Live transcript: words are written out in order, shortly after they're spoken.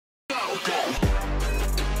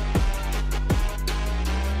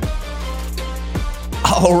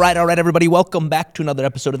All right, everybody. Welcome back to another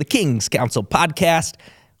episode of the King's Council podcast.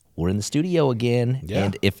 We're in the studio again. Yeah.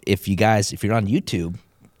 And if you're on YouTube,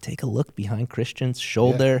 take a look behind Christian's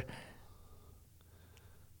shoulder.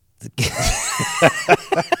 Yeah.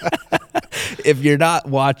 If you're not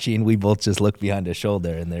watching, we both just look behind his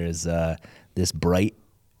shoulder, and there's this bright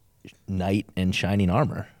knight in shining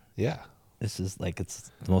armor. Yeah. This is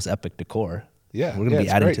it's the most epic decor. Yeah. We're going to be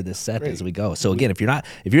adding great. to this set Great. as we go. So again, if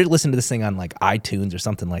you're listening to this thing on iTunes or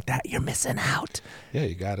something like that, you're missing out. Yeah,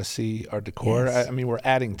 you got to see our decor. Yes. I mean, we're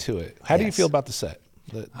adding to it. How do you Yes. feel about the set?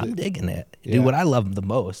 I'm digging it. Yeah. Dude, what I love the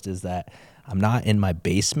most is that I'm not in my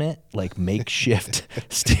basement, makeshift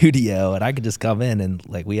studio, and I could just come in and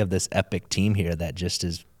we have this epic team here that just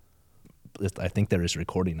is, I think they're just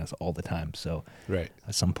recording us all the time. So Right.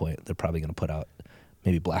 at some point, they're probably going to put out,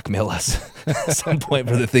 maybe blackmail us at some point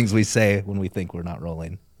for the things we say when we think we're not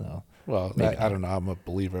rolling. So. Well, I don't know. I'm a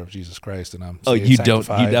believer of Jesus Christ, and I'm Oh, saved, you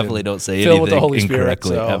sanctified, definitely don't say filled with the anything Holy Spirit,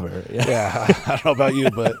 incorrectly so, ever. Yeah, I don't know about you,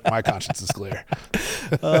 but my conscience is clear.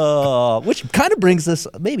 Which kind of brings us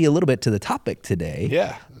maybe a little bit to the topic today.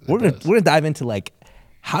 Yeah, we're gonna dive into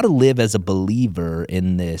how to live as a believer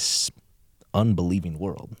in this unbelieving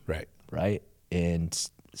world. Right. And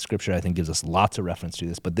Scripture, I think, gives us lots of reference to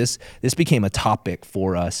this. But this became a topic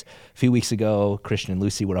for us a few weeks ago. Christian and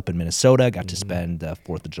Lucy were up in Minnesota, got to spend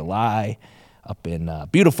 4th of July up in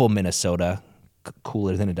beautiful Minnesota,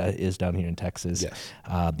 cooler than it is down here in Texas. Yes.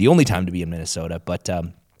 The only time to be in Minnesota. But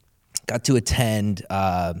got to attend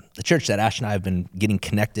the church that Ash and I have been getting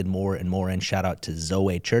connected more and more in. Shout out to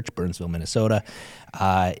Zoe Church, Burnsville, Minnesota.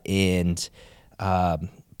 And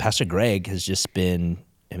Pastor Greg has just been...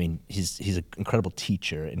 he's an incredible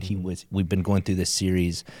teacher, and we've been going through this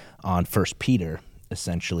series on 1 Peter,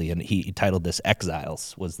 essentially, and he titled this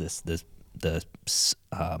 "Exiles" was the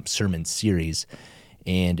sermon series,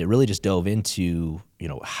 and it really just dove into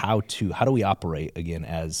how do we operate again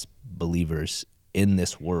as believers in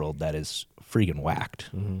this world that is freaking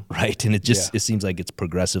whacked, right? And it seems like it's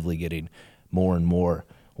progressively getting more and more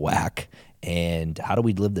whack. And how do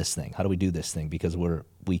we live this thing? How do we do this thing? Because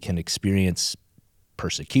we can experience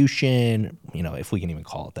persecution, if we can even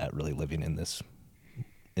call it that, really living in this,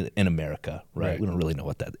 in America, right? We don't really know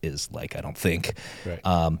what that is like, I don't think. Right.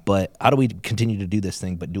 But how do we continue to do this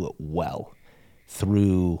thing, but do it well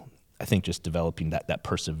through, I think, just developing that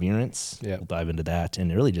perseverance. Yeah. We'll dive into that,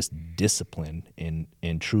 and really just discipline in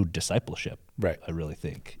true discipleship. Right. I really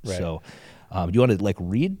think. Right. So do you want to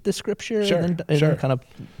read the scripture Sure, and then kind of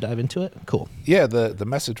dive into it? Cool. Yeah, the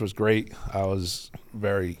message was great. I was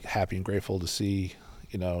very happy and grateful to see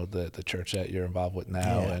the church that you're involved with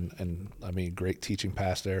now, and I mean, great teaching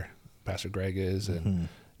Pastor Greg is, and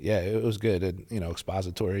it was good, and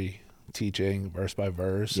expository teaching verse by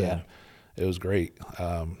verse, and it was great.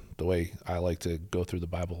 The way I like to go through the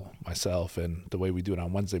Bible myself, and the way we do it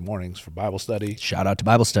on Wednesday mornings for Bible study. Shout out to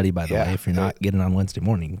Bible study, by the way. If you're not getting on Wednesday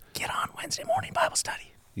morning, get on Wednesday morning Bible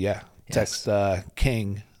study. Yeah, text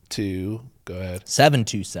King to. Go ahead.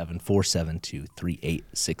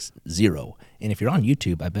 727-472-3860. And if you're on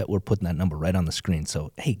YouTube, I bet we're putting that number right on the screen.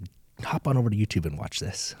 So, hey, hop on over to YouTube and watch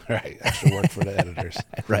this. Right. Extra work for the editors.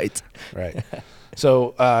 Right.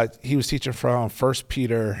 So he was teaching from 1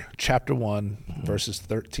 Peter chapter 1, verses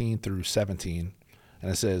 13 through 17.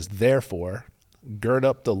 And it says, "Therefore, gird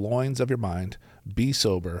up the loins of your mind, be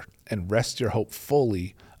sober, and rest your hope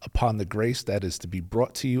fully upon the grace that is to be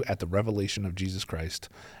brought to you at the revelation of Jesus Christ,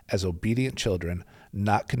 as obedient children,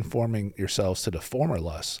 not conforming yourselves to the former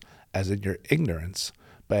lusts, as in your ignorance,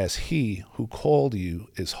 but as he who called you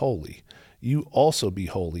is holy. You also be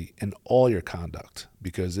holy in all your conduct,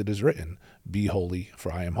 because it is written, be holy,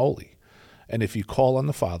 for I am holy. And if you call on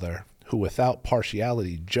the Father, who without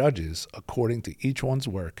partiality judges according to each one's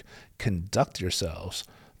work, conduct yourselves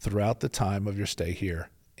throughout the time of your stay here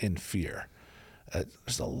in fear."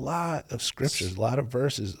 There's a lot of scriptures, a lot of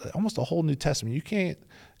verses, almost a whole New Testament. You can't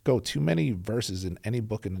go too many verses in any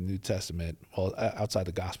book in the New Testament, well, outside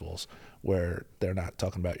the Gospels, where they're not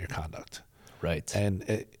talking about your conduct. Right. And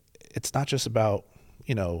it's not just about,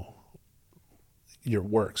 your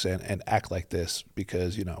works and act like this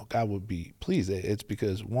because, God would be pleased. It's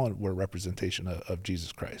because, one, we're a representation of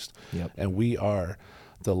Jesus Christ. Yep. And we are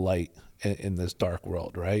the light in this dark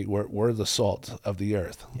world, right? We're the salt of the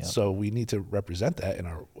earth. Yep. So we need to represent that in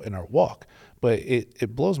our walk. But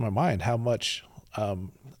it blows my mind how much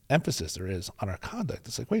emphasis there is on our conduct.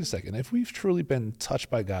 It's like, wait a second, if we've truly been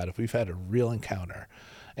touched by God, if we've had a real encounter,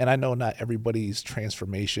 and I know not everybody's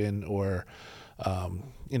transformation or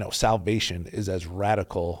salvation is as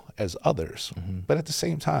radical as others. Mm-hmm. But at the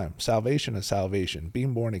same time, salvation is salvation.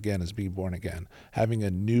 Being born again is being born again. Having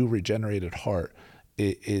a new regenerated heart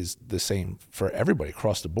is the same for everybody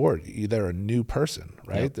across the board. They're a new person,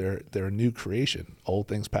 right? Yep. They're a new creation. Old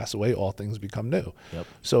things pass away, all things become new. Yep.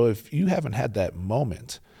 So if you haven't had that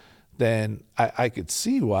moment, then I could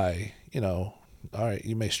see why, all right,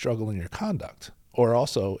 you may struggle in your conduct. Or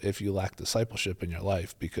also if you lack discipleship in your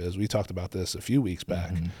life, because we talked about this a few weeks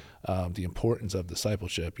back, the importance of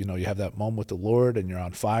discipleship. You have that moment with the Lord and you're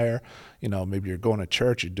on fire. Maybe you're going to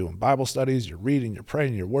church, you're doing Bible studies, you're reading, you're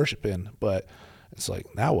praying, you're worshiping, but it's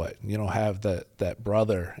like, now what? You don't have that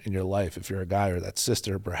brother in your life, if you're a guy, or that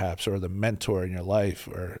sister perhaps, or the mentor in your life,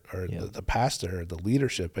 or the pastor, or the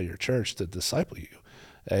leadership at your church to disciple you.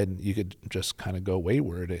 And you could just kind of go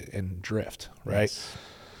wayward and drift, right? Yes.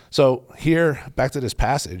 So here, back to this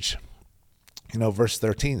passage, verse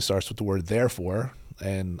 13 starts with the word therefore,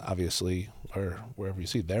 and obviously, or wherever you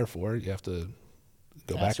see therefore, you have to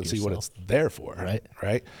go back and see what it's there for,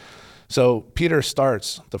 right? So Peter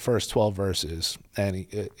starts the first 12 verses, and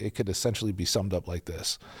it could essentially be summed up like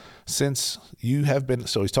this. Since you have been,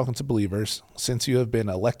 so he's talking to believers, since you have been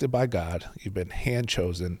elected by God, you've been hand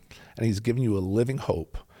chosen, and he's given you a living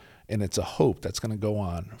hope, and it's a hope that's going to go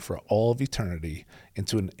on for all of eternity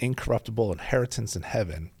into an incorruptible inheritance in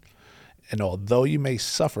heaven. And although you may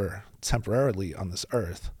suffer temporarily on this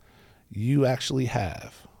earth, you actually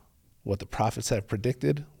have what the prophets have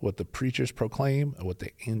predicted, what the preachers proclaim, and what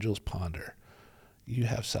the angels ponder. You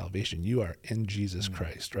have salvation. You are in Jesus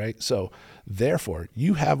Christ, right? So therefore,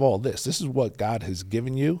 you have all this. This is what God has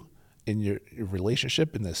given you in your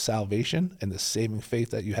relationship, in this salvation, and the saving faith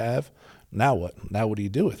that you have. Now what? Now what do you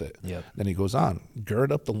do with it? Yep. Then he goes on,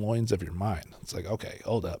 gird up the loins of your mind. It's like, okay,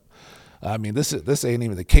 hold up. I mean, this ain't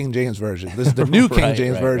even the King James Version. This is the new King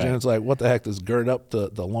James Version. Right. It's like, what the heck does gird up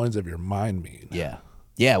the loins of your mind mean? Yeah.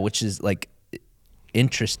 Yeah, which is like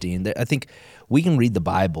interesting. I think we can read the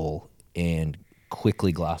Bible and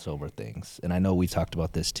quickly gloss over things. And I know we talked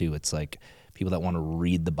about this too. It's like people that want to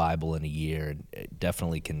read the Bible in a year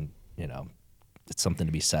definitely can, it's something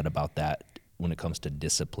to be said about that when it comes to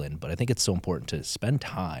discipline. But I think it's so important to spend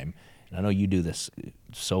time. And I know you do this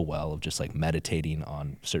so well, of just like meditating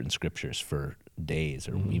on certain scriptures for days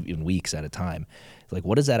or even weeks at a time. Like,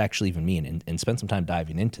 what does that actually even mean? And spend some time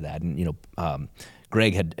diving into that. And,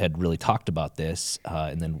 Greg had really talked about this,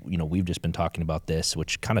 and then, we've just been talking about this,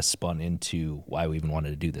 which kind of spun into why we even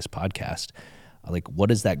wanted to do this podcast. Like, what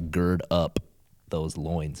does that gird up those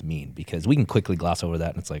loins mean? Because we can quickly gloss over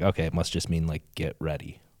that, and it's like, okay, it must just mean like get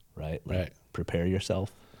ready, right? Like, right. Prepare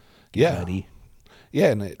yourself, get ready.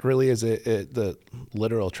 Yeah, and it really is the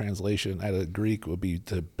literal translation out of Greek would be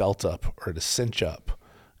to belt up or to cinch up,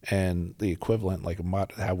 and the equivalent, like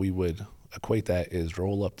how we would equate that, is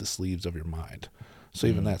roll up the sleeves of your mind. So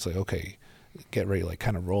even that's like, okay, get ready, like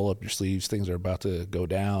kind of roll up your sleeves. Things are about to go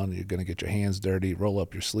down. You're going to get your hands dirty. Roll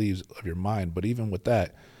up your sleeves of your mind. But even with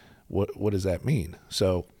that, what does that mean?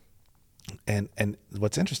 So, and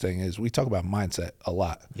what's interesting is we talk about mindset a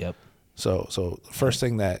lot. Yep. So the first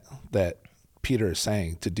thing that Peter is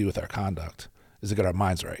saying to do with our conduct is to get our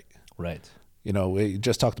minds right. Right. We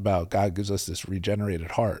just talked about God gives us this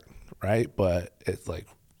regenerated heart, right? But it's like,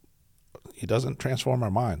 he doesn't transform our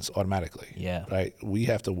minds automatically. Yeah. Right. We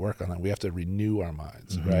have to work on that. We have to renew our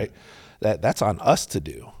minds. Right. That's on us to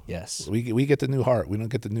do. Yes. We get the new heart. We don't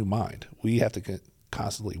get the new mind. We have to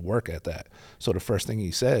constantly work at that. So the first thing he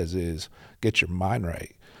says is get your mind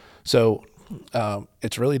right. So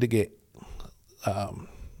it's really to get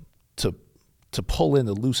to pull in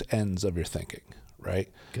the loose ends of your thinking. Right.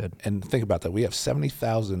 Good. And think about that. We have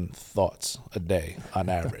 70,000 thoughts a day on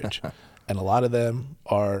average, and a lot of them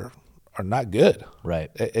are not good.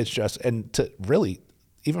 Right. It's just, and to really,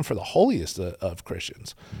 even for the holiest of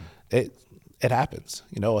Christians, it happens.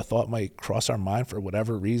 A thought might cross our mind for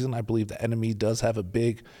whatever reason. I believe the enemy does have a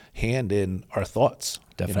big hand in our thoughts.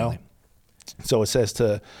 Definitely. So it says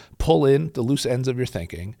to pull in the loose ends of your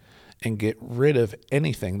thinking and get rid of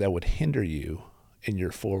anything that would hinder you in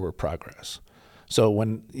your forward progress. So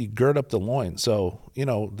when you gird up the loins, so,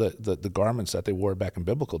 the garments that they wore back in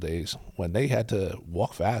biblical days, when they had to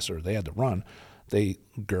walk fast or they had to run, they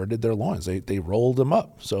girded their loins. They rolled them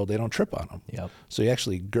up so they don't trip on them. Yep. So you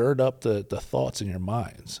actually gird up the thoughts in your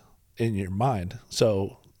mind,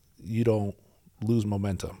 so you don't lose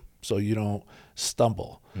momentum, so you don't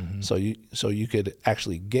stumble. So you could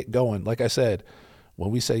actually get going. Like I said,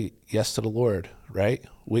 when we say yes to the Lord, right?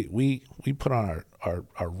 We put on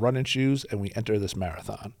our running shoes and we enter this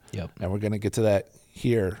marathon. Yep. And we're going to get to that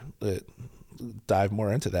here, dive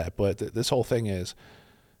more into that. But this whole thing is,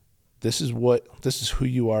 this is who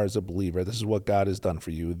you are as a believer. This is what God has done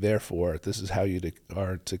for you. Therefore, this is how you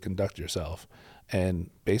are to conduct yourself. And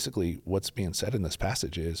basically what's being said in this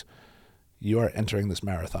passage is you are entering this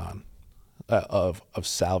marathon of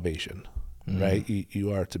salvation, right?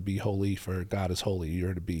 You are to be holy, for God is holy. You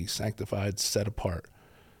are to be sanctified, set apart.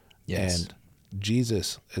 Yes. And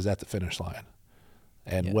Jesus is at the finish line.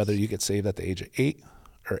 And Yes. whether you get saved at the age of 8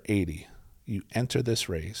 or 80, you enter this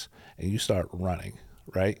race and you start running,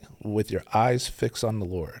 right? With your eyes fixed on the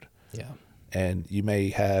Lord. Yeah. And you may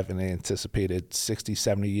have an anticipated 60,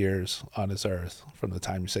 70 years on this earth from the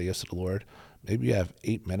time you say yes to the Lord. Maybe you have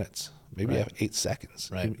 8 minutes. Maybe you have 8 seconds.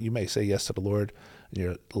 Right. You may say yes to the Lord in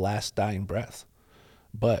your last dying breath.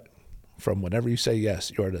 But from whenever you say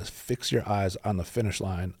yes, you are to fix your eyes on the finish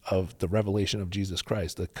line of the revelation of Jesus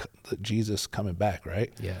Christ, the Jesus coming back,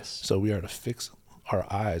 right? Yes. So we are to fix our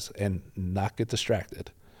eyes and not get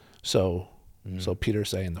distracted. So Peter's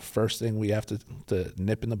saying the first thing we have to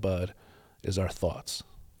nip in the bud is our thoughts,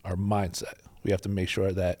 our mindset. We have to make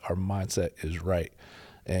sure that our mindset is right.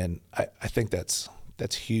 And I think that's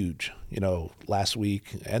huge. You know, last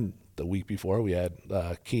week and the week before we had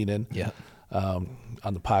Keenan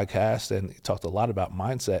on the podcast, and he talked a lot about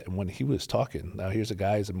mindset. And when he was talking, now here's a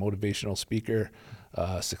guy who's a motivational speaker,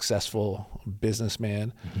 successful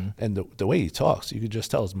businessman, and the way he talks, you could just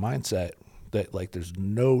tell his mindset that like there's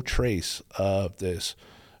no trace of this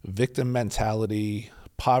victim mentality,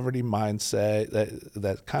 poverty mindset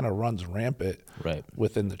that kind of runs rampant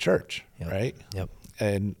within the church, right? Yep.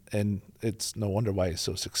 And it's no wonder why he's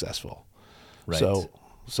so successful. Right.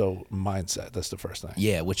 So mindset, that's the first thing.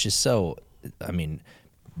 Yeah, which is so, I mean,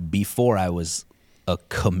 before I was a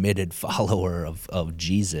committed follower of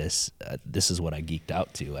Jesus, this is what I geeked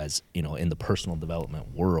out to, as, you know, in the personal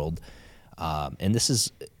development world. And this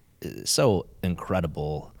is so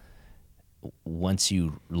incredible once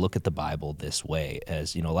you look at the Bible this way,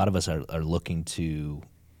 as, you know, a lot of us are looking to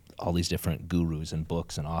all these different gurus and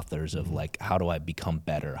books and authors of like, how do I become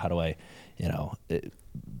better? How do I, you know,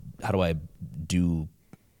 how do I do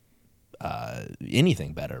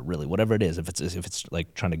anything better, really, whatever it is, if it's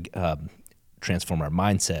like trying to transform our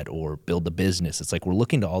mindset or build a business. It's like we're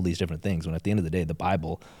looking to all these different things, when at the end of the day, the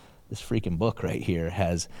Bible, this freaking book right here,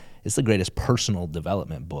 it's the greatest personal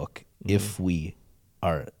development book if we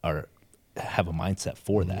have a mindset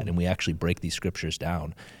for that, and we actually break these scriptures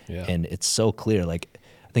down. And it's so clear. Like,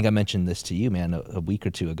 I think I mentioned this to you, man, a week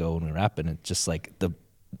or two ago when we were rapping. It's just like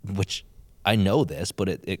which I know this, but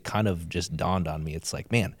it kind of just dawned on me. It's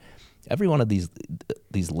like, man, every one of these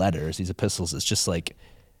letters, these epistles, it's just like,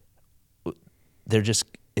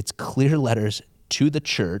 it's clear letters to the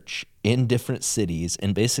church in different cities,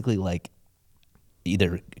 and basically like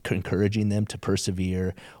either encouraging them to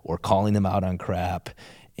persevere or calling them out on crap.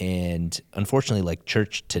 And unfortunately, like,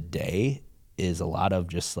 church today is a lot of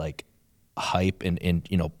just like hype and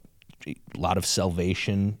you know, a lot of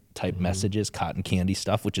salvation type messages, cotton candy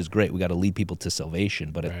stuff, which is great. We got to lead people to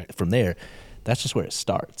salvation, but from there, that's just where it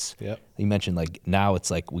starts. You mentioned like now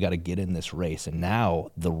it's like we got to get in this race, and now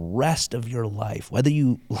the rest of your life, whether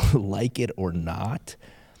you like it or not,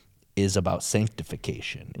 is about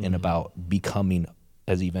sanctification and about becoming,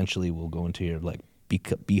 as eventually we'll go into here, like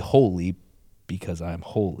be holy because I'm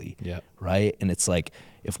holy, right? And it's like,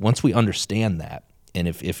 if once we understand that, and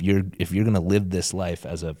if you're gonna live this life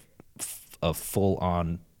as a full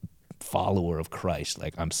on follower of Christ,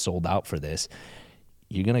 like I'm sold out for this,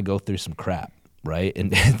 you're gonna go through some crap, right?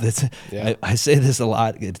 And I say this a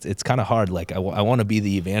lot. It's kind of hard. Like I want to be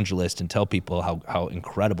the evangelist and tell people how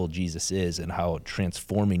incredible Jesus is and how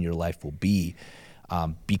transforming your life will be.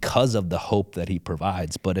 Because of the hope that he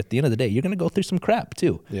provides. But at the end of the day, you're going to go through some crap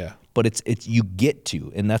too. But it's you get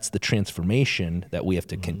to, and that's the transformation that we have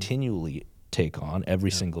to continually take on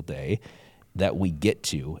every single day, that we get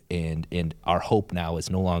to. And our hope now is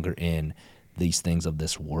no longer in these things of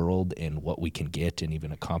this world and what we can get and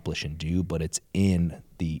even accomplish and do, but it's in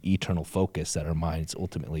the eternal focus that our minds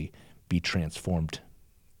ultimately be transformed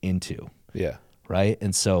into. Right?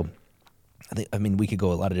 And so, I mean, we could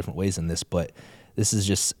go a lot of different ways in this, but this is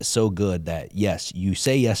just so good that, yes, you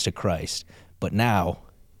say yes to Christ, but now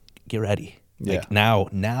get ready. Like now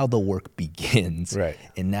the work begins,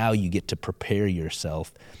 and now you get to prepare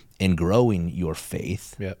yourself in growing your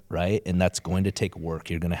faith, right? And that's going to take work.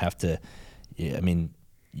 You're going to have to,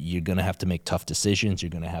 you're going to have to make tough decisions.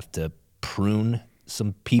 You're going to have to prune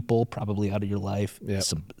some people probably out of your life,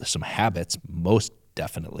 some habits, most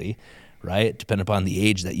definitely, right? Depending upon the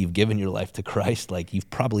age that you've given your life to Christ, like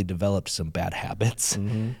you've probably developed some bad habits,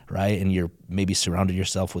 right? And you're maybe surrounded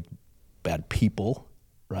yourself with bad people,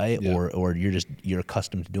 right? Or you're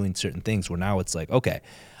accustomed to doing certain things where now it's like, okay,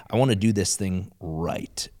 I want to do this thing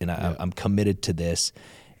right. And I'm committed to this.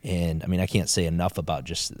 And I mean, I can't say enough about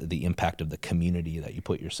just the impact of the community that you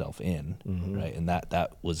put yourself in, right? And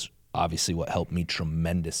that was obviously what helped me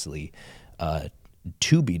tremendously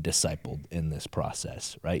to be discipled in this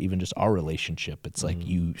process, right? Even just our relationship, it's like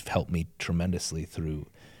you've helped me tremendously through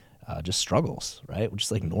just struggles, right?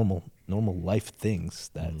 Just like normal life things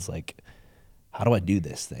that's like, how do I do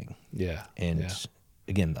this thing? Yeah. And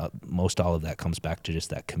again, most all of that comes back to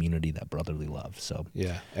just that community, that brotherly love. So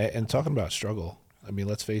yeah. And talking about struggle, I mean,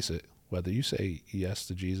 let's face it, whether you say yes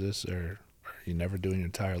to Jesus or you never do in your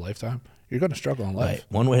entire lifetime, you're going to struggle in life. right,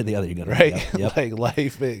 one way or the other, you're gonna Right? Yep. Like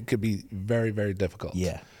life, it could be very, very difficult.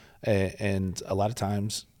 Yeah. And a lot of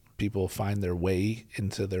times people find their way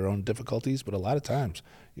into their own difficulties, but a lot of times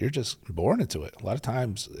you're just born into it. A lot of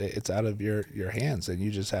times it's out of your hands and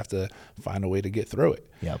you just have to find a way to get through it.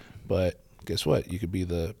 Yep. But guess what? You could be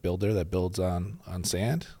the builder that builds on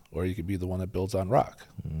sand, or you could be the one that builds on rock.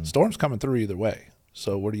 Storm's coming through either way.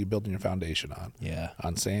 So what are you building your foundation on? Yeah.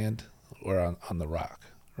 On sand or on the rock,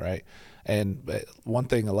 right? And but one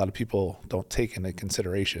thing a lot of people don't take into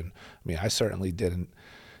consideration, I mean, I certainly didn't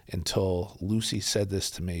until Lucy said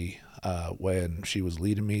this to me when she was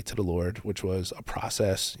leading me to the Lord, which was a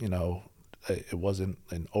process. You know, it wasn't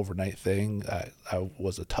an overnight thing. I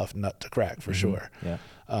was a tough nut to crack for sure.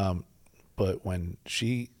 Yeah. But when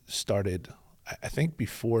she started, I think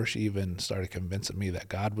before she even started convincing me that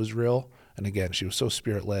God was real, and again, she was so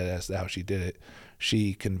spirit-led as to how she did it,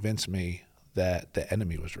 she convinced me that the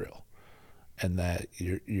enemy was real and that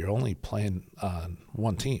you're only playing on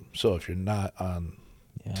one team. So if you're not on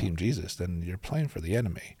Team Jesus, then you're playing for the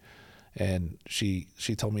enemy. And she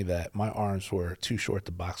told me that my arms were too short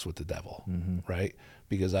to box with the devil, right?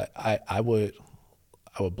 Because I would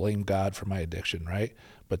blame God for my addiction, right?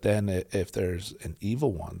 But then if there's an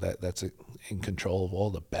evil one that's in control of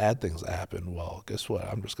all the bad things that happen, well, guess what?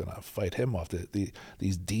 I'm just going to fight him off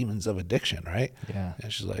these demons of addiction, right? Yeah.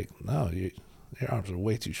 And she's like, no, your arms are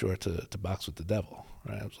way too short to box with the devil,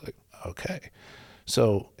 right? I was like, okay.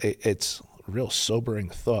 So it's a real sobering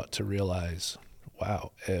thought to realize,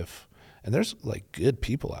 wow, and there's like good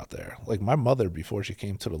people out there. Like my mother, before she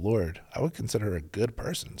came to the Lord, I would consider her a good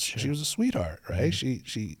person. Sure. She was a sweetheart, right?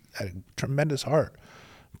 She had a tremendous heart.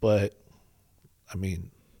 But I mean,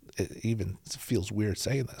 it even feels weird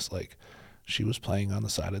saying this. Like she was playing on the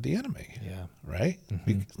side of the enemy, right?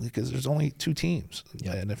 Because there's only two teams.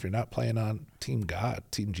 Yep. And if you're not playing on Team God,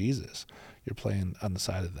 Team Jesus, you're playing on the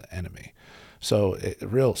side of the enemy. So a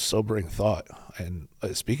real sobering thought. And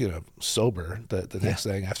speaking of sober, the next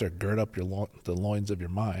thing after gird up the loins of your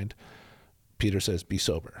mind, Peter says, be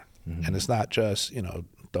sober. And it's not just,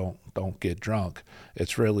 don't get drunk.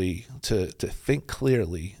 It's really to think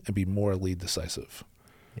clearly and be morally decisive.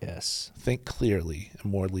 Yes. Think clearly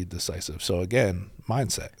and morally decisive. So again,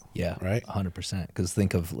 mindset. Yeah. Right. 100%. Because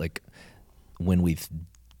think of like when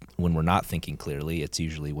we're not thinking clearly, it's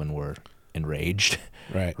usually when we're enraged.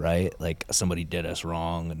 Right. Right. Like somebody did us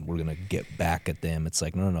wrong and we're going to get back at them. It's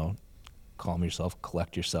like, no. Calm yourself,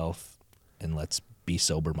 collect yourself, and let's be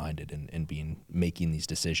sober-minded and making these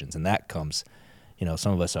decisions. And that comes,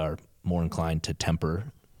 some of us are more inclined to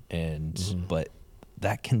temper, but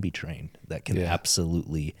that can be trained. That can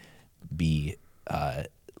absolutely be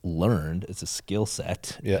learned. It's a skill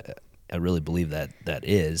set. Yeah. I really believe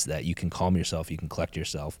that you can calm yourself, you can collect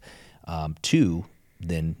yourself, to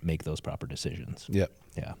then make those proper decisions. Yep.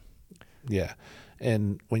 Yeah. Yeah.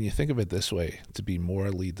 And when you think of it this way, to be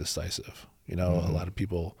morally decisive, a lot of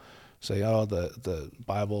people say, oh, the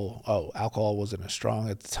Bible, alcohol wasn't as strong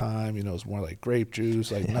at the time, it was more like grape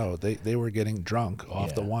juice. Like, no, they were getting drunk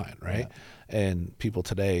off the wine, right? Yeah. And people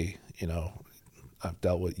today, I've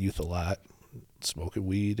dealt with youth a lot, smoking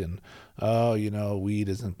weed, and, weed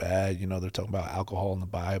isn't bad. They're talking about alcohol in the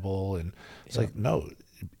Bible. And it's like, no,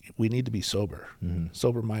 we need to be sober,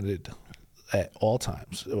 sober-minded at all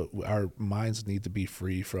times. Our minds need to be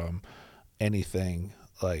free from anything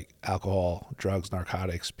like alcohol, drugs,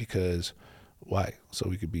 narcotics, because why? So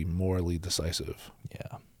we could be morally decisive.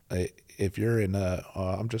 Yeah. If you're in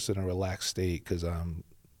I'm just in a relaxed state because I'm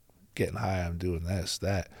getting high, I'm doing this,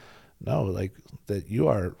 that. No, like that you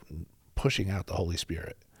are pushing out the Holy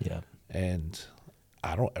Spirit. Yeah. And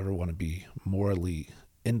I don't ever want to be morally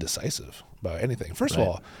indecisive about anything. First of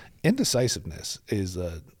all, indecisiveness is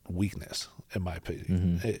a weakness, in my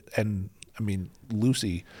opinion. And I mean,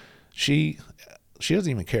 Lucy, she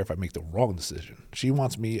doesn't even care if I make the wrong decision. She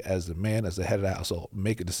wants me as the man, as the head of the household,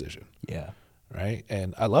 make a decision. Yeah. Right.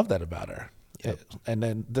 And I love that about her. Yep. And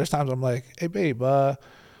then there's times I'm like, hey, babe, what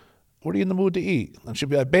are you in the mood to eat? And she'll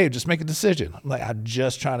be like, babe, just make a decision. I'm like, I'm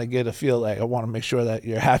just trying to get a feel like I want to make sure that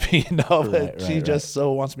you're happy, but she just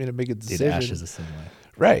so wants me to make a decision. Dude, Ash is the same way.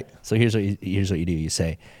 Right. So here's what you do. You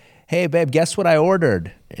say, hey, babe, guess what I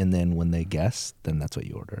ordered? And then when they guess, then that's what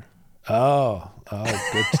you order.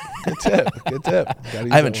 Good tip. Good tip.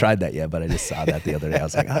 I haven't tried that yet, but I just saw that the other day. I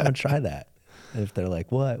was like, I haven't tried that. And if they're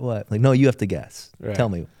like, what? Like, no, you have to guess. Right. Tell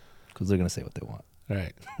me, because they're going to say what they want.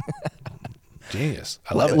 Right. Genius.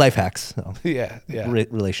 I love it. Life hacks. So. Yeah.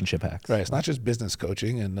 Relationship hacks. Right. It's not just business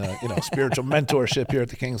coaching and spiritual mentorship here at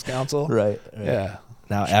the King's Council. Right. Yeah.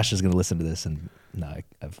 Now Ash is going to listen to this and no, I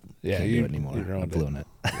can't do it anymore. I've blown it.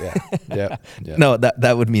 Yeah. No,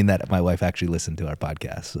 that would mean that my wife actually listened to our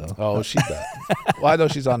podcast. So. Oh, she does. Well, I know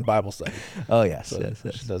she's on Bible study. Oh yes, So yes.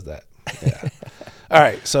 She does that. Yeah. All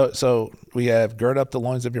right. So we have gird up the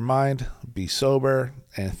loins of your mind, be sober,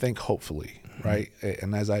 and think hopefully. Right.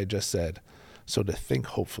 And as I just said, so to think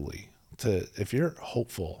hopefully, if you're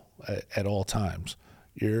hopeful at all times,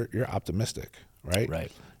 you're optimistic. Right.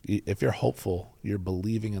 Right. If you're hopeful, you're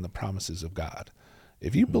believing in the promises of God.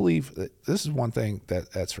 If you believe, this is one thing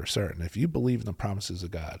that's for certain. If you believe in the promises of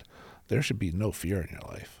God, there should be no fear in your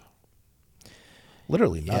life.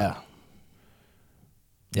 Literally none.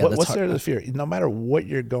 Yeah. What's there to fear? No matter what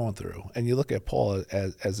you're going through, and you look at Paul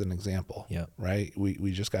as an example, right?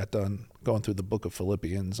 We just got done going through the book of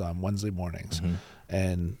Philippians on Wednesday mornings,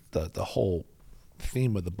 and the whole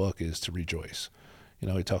theme of the book is to rejoice.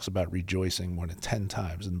 He talks about rejoicing more than 10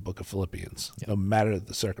 times in the book of Philippians, no matter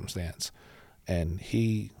the circumstance. And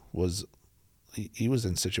he was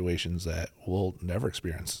in situations that we'll never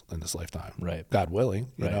experience in this lifetime. Right. God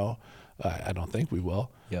willing, I don't think we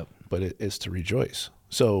will. Yep. But it is to rejoice.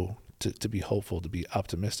 So to be hopeful, to be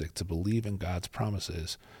optimistic, to believe in God's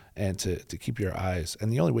promises, and to keep your eyes.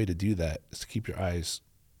 And the only way to do that is to keep your eyes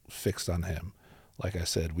fixed on him. Like I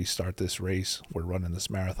said, we start this race. We're running this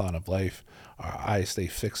marathon of life. Our eyes stay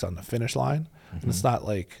fixed on the finish line. And it's not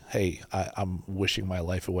like, hey, I'm wishing my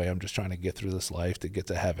life away. I'm just trying to get through this life to get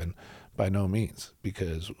to heaven. By no means,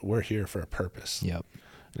 because we're here for a purpose. Yep.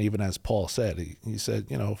 And even as Paul said, he said,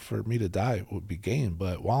 for me to die would be gain.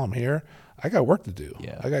 But while I'm here, I got work to do.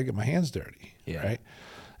 Yeah. I got to get my hands dirty. Yeah. Right.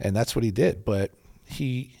 And that's what he did. But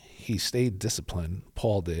he stayed disciplined.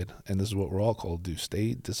 Paul did. And this is what we're all called to do.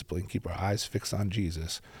 Stay disciplined. Keep our eyes fixed on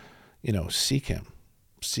Jesus. Seek him.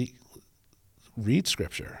 Read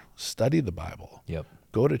scripture. Study the Bible. Yep.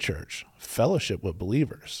 Go to church. Fellowship with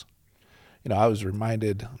believers. I was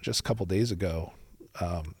reminded just a couple days ago,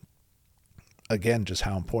 again, just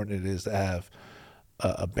how important it is to have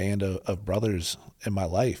a band of brothers in my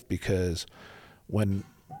life, because when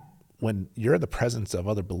you're in the presence of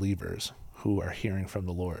other believers who are hearing from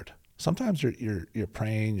the Lord, sometimes you're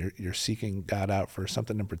praying, you're seeking God out for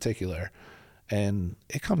something in particular, and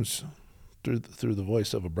it comes through the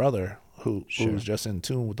voice of a brother who's just in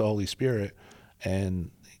tune with the Holy Spirit, and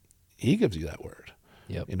he gives you that word.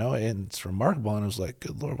 Yep. And it's remarkable. And it was like,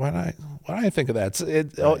 good Lord, why didn't I think of that?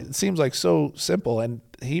 It seems like so simple, and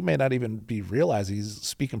he may not even be realizing he's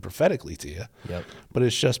speaking prophetically to you. Yep. But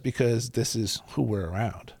it's just because this is who we're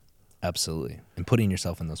around. Absolutely. And putting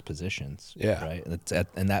yourself in those positions. Yeah. Right.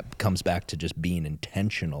 And that comes back to just being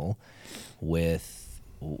intentional with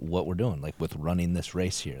what we're doing, like with running this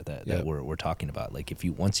race here that we're talking about. Like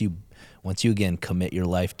once you again commit your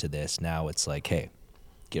life to this, now it's like, hey,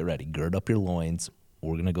 get ready, gird up your loins.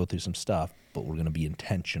 We're going to go through some stuff, but we're going to be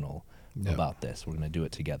intentional about this. We're going to do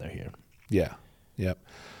it together here. Yeah. Yep.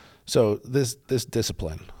 So this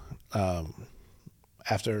discipline,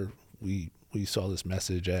 after we saw this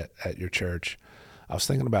message at your church, I was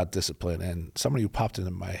thinking about discipline, and somebody who popped into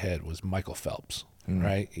my head was Michael Phelps,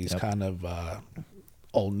 right? He's kind of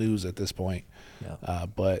old news at this point,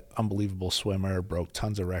 but unbelievable swimmer, broke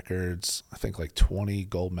tons of records. I think like 20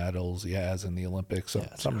 gold medals he has in the Olympics,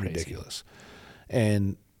 something ridiculous.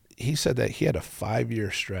 And he said that he had a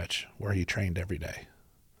 5-year stretch where he trained every day.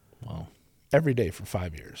 Wow. Every day for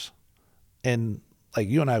 5 years. And like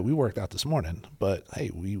you and I, we worked out this morning, but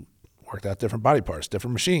hey, we worked out different body parts,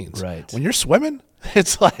 different machines. Right. When you're swimming,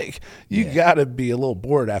 it's like you got to be a little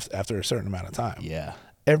bored after a certain amount of time. Yeah.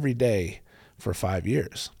 Every day for 5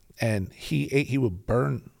 years. And he would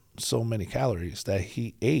burn so many calories that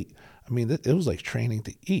he ate. I mean, it was like training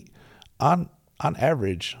to eat. On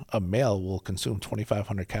average, a male will consume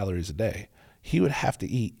 2,500 calories a day. He would have to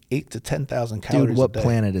eat 8,000 to 10,000 calories a day. Dude, what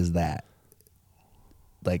planet is that?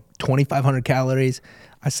 Like 2,500 calories?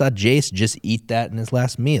 I saw Jace just eat that in his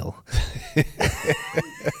last meal.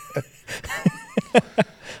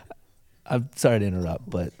 I'm sorry to interrupt,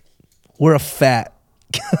 but we're a fat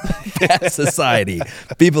society.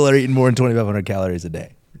 People are eating more than 2,500 calories a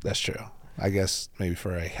day. That's true. I guess maybe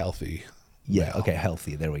for a healthy male. Okay,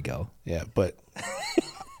 healthy. There we go. Yeah, but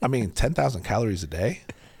I mean, 10,000 calories a day.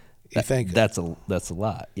 You think that's a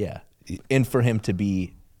lot? Yeah, and for him to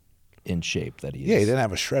be in shape that he is. Yeah, he didn't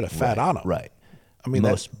have a shred of fat on him. Right. I mean,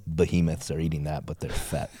 most behemoths are eating that, but they're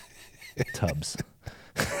fat tubs.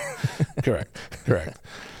 correct.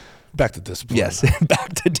 Back to discipline. Yes,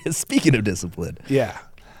 back to speaking of discipline. Yeah.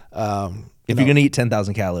 If you're going to eat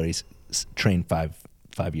 10,000 calories, train five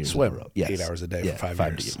years swim in a row. Yes. 8 hours a day for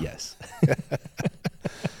 5 years. Yes.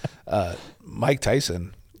 Mike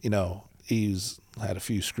Tyson, he's had a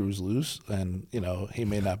few screws loose, and he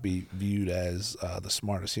may not be viewed as the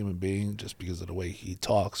smartest human being just because of the way he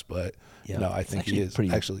talks, but I think he is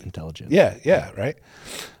pretty actually intelligent. Yeah, right.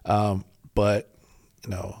 But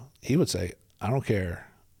he would say, I don't care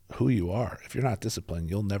who you are. If you're not disciplined,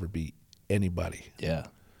 you'll never be anybody. Yeah.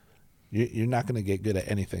 You're not going to get good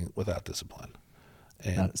at anything without discipline.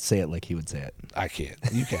 And Say it like he would say it. I can't.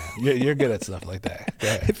 You can. You're good at stuff like that. Go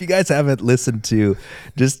ahead. If you guys haven't listened to,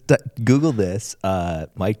 just Google this,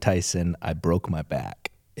 Mike Tyson, I broke my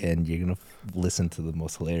back, and you're going to listen to the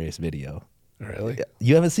most hilarious video. Really?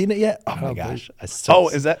 You haven't seen it yet? Oh, my don't gosh.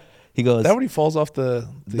 believe- is that? He goes, That when he falls off the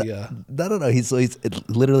I don't know. He's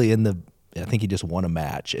literally in the, I think he just won a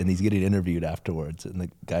match, and he's getting interviewed afterwards, and the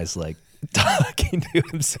guy's like talking to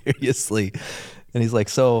him seriously. And he's like,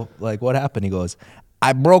 so, like, what happened? He goes,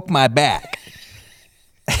 I broke my back.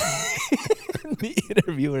 The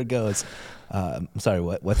interviewer goes, I'm sorry,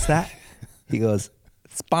 what's that? He goes,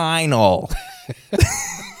 spinal.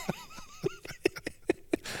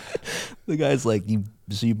 The guy's like,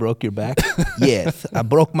 so you broke your back? Yes, I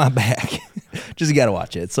broke my back. Just, you got to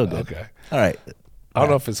watch it. It's so good. Okay. All right. I don't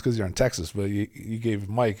know if it's because you're in Texas, but you gave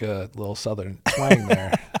Mike a little southern twang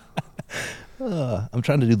there. I'm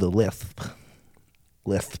trying to do the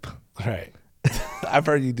lisp. Right. I've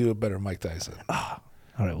heard you do it better than Mike Tyson. All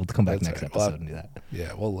right, we'll come back That's next all right. episode Well, and do that.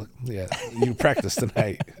 Yeah, well, look, yeah, you practiced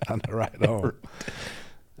tonight on the ride home.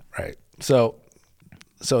 Right. So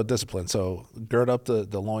discipline. So gird up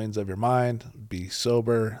the loins of your mind, be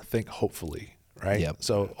sober, think hopefully, right? Yep.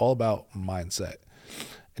 So all about mindset.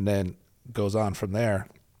 And then goes on from there.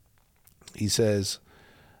 He says,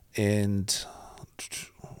 and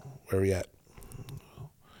where are we at?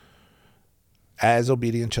 As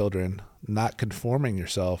obedient children, not conforming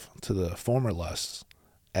yourself to the former lusts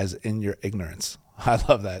as in your ignorance. I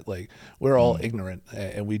love that. Like, we're all ignorant,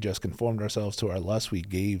 and we just conformed ourselves to our lust. We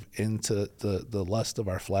gave into the lust of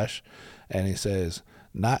our flesh. And he says,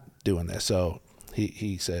 not doing this. So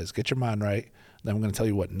he says, get your mind right. Then I'm going to tell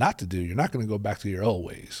you what not to do. You're not going to go back to your old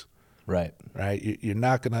ways. Right. You're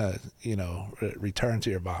not going to, return to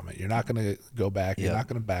your vomit. You're not going to go back. You're not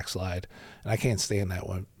going to backslide. And I can't stand that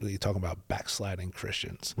when you talk about backsliding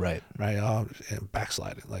Christians. Right. Right. Oh, and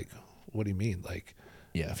backsliding. Like, what do you mean? Like,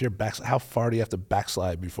 Yeah. if you're how far do you have to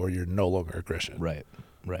backslide before you're no longer a Christian? Right.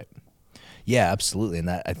 Yeah, absolutely. And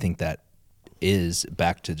I think that is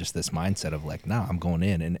back to just this mindset of like, nah, I'm going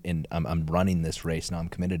in and I'm running this race. Now I'm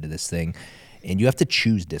committed to this thing. And you have to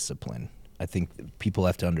choose discipline. I think people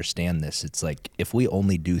have to understand this. It's like, if we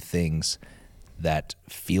only do things that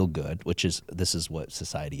feel good, this is what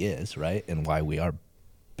society is, right? And why we are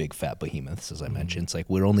big fat behemoths, as I mentioned. It's like,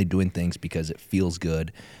 we're only doing things because it feels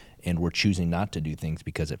good, and we're choosing not to do things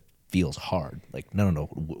because it feels hard. Like, no.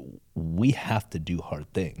 We have to do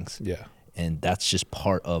hard things. Yeah. And that's just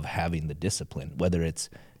part of having the discipline, whether it's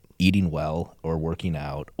eating well or working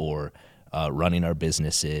out or running our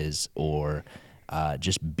businesses or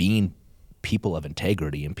just being people of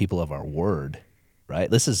integrity and people of our word, right?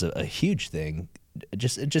 This is a huge thing.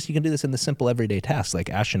 Just you can do this in the simple everyday tasks. Like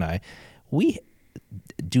Ash and I, we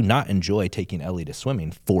do not enjoy taking Ellie to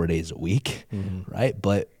swimming 4 days a week, right?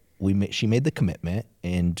 But she made the commitment,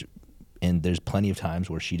 and there's plenty of times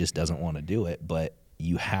where she just doesn't want to do it. But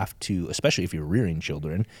you have to, especially if you're rearing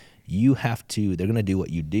children, they're going to do what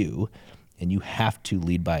you do, and you have to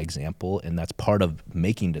lead by example. And that's part of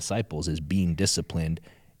making disciples, is being disciplined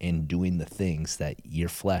and doing the things that your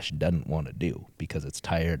flesh doesn't want to do because it's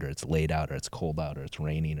tired or it's laid out or it's cold out or it's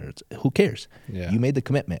raining or who cares? Yeah. You made the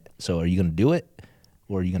commitment. So are you going to do it,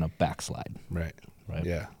 or are you going to backslide? Right. Right.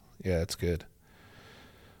 Yeah. That's good.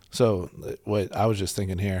 So what I was just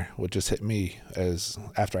thinking here, what just hit me as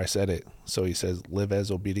after I said it. So he says, live as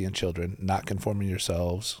obedient children, not conforming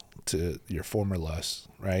yourselves to your former lusts,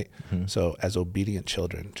 right? Mm-hmm. So as obedient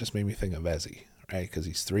children, just made me think of Ezzy, right? Because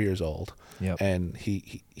he's 3 years old. Yep. And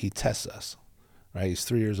he tests us, right? He's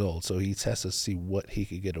 3 years old. So he tests us to see what he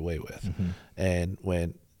could get away with. Mm-hmm. And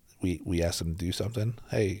when we asked him to do something,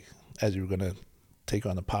 hey, as you were going to take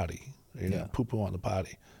on the potty, you're going to poo-poo on the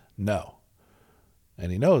potty. No.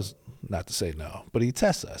 And he knows not to say no, but he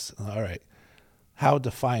tests us. All right, how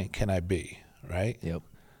defiant can I be, right? Yep.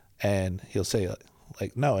 And he'll say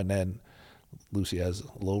like no, and then Lucy has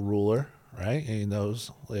a little ruler, right? And he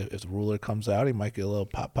knows if the ruler comes out, he might get a little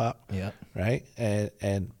pop, Yeah. right?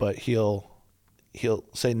 But he'll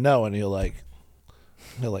say no, and he'll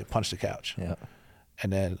punch the couch, Yeah.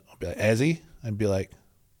 and then I'll be like, Ezzy, and be like,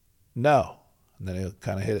 no, and then he'll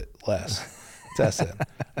kind of hit it less, test it,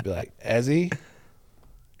 be like, Ezzy,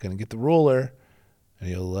 gonna get the ruler, and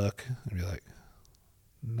he'll look and be like,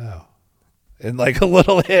 no. And like a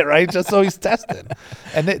little hit, right? Just so he's testing.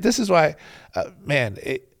 And this is why, man,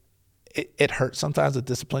 it hurts sometimes to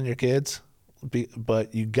discipline your kids,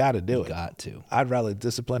 but you got to do it. Got to. I'd rather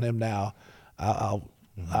discipline him now. I'll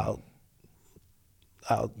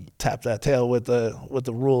tap that tail with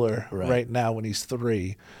the ruler right now when he's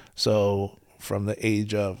 3. So from the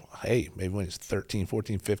age of, hey, maybe when he's 13,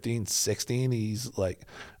 14, 15, 16, he's like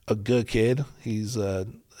a good kid. He's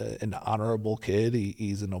an honorable kid.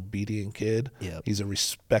 He's an obedient kid. Yep. He's a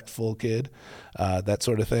respectful kid, that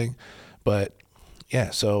sort of thing. But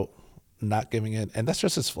yeah, so not giving in, and that's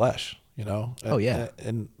just his flesh, you know. Oh, yeah.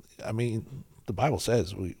 And I mean, the Bible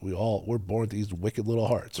says we're born with these wicked little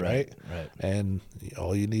hearts, right? Right. And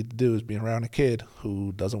all you need to do is be around a kid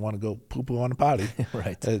who doesn't want to go poo-poo on the potty,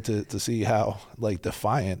 Right. To see how like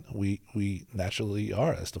defiant we naturally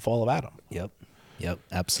are. That's the fall of Adam. Yep,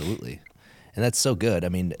 absolutely. And that's so good. I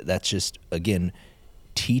mean, that's just, again,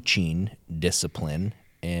 teaching discipline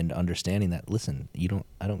and understanding that, listen,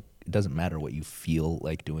 it doesn't matter what you feel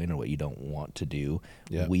like doing or what you don't want to do.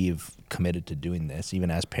 Yeah. We've committed to doing this.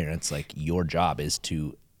 Even as parents, like, your job is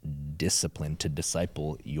to discipline, to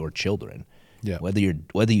disciple your children. Yeah. Whether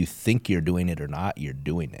you think you're doing it or not, you're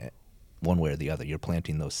doing it one way or the other. You're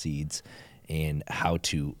planting those seeds in how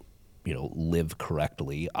to, live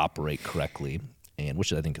correctly, operate correctly. And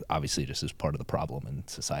which I think obviously just is part of the problem in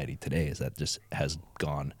society today, is that just has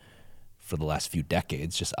gone for the last few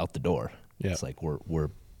decades just out the door. Yeah. It's like we're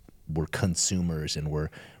consumers, and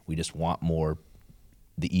we just want more,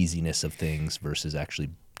 the easiness of things versus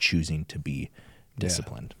actually choosing to be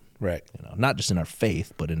disciplined. Right. Not just in our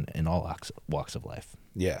faith, but in all walks of life.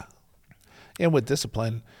 Yeah. And with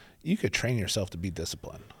discipline, you could train yourself to be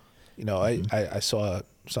disciplined. I saw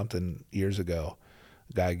something years ago,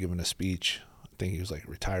 a guy giving a speech. I think he was like a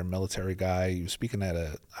retired military guy. He was speaking at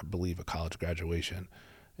I believe a college graduation,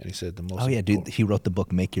 and he said the most. Oh yeah, dude, he wrote the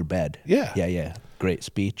book Make Your Bed. Yeah. Great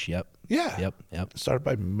speech. Yep. Yeah. Yep. Started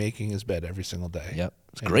by making his bed every single day. Yep.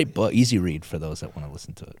 It's a great book, easy read for those that want to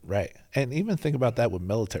listen to it. Right. And even think about that with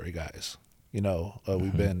military guys.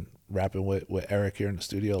 We've been rapping with Eric here in the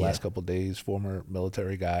studio the last couple of days, former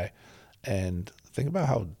military guy, and think about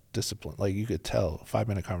how disciplined. Like, you could tell,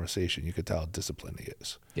 5-minute conversation, you could tell how disciplined he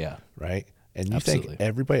is. Yeah. Right. And you Absolutely.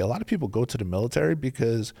 think a lot of people go to the military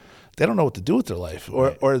because they don't know what to do with their life, or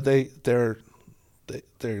they're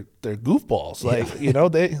goofballs. Like, they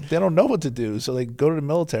don't know what to do. So they go to the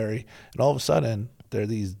military, and all of a sudden they're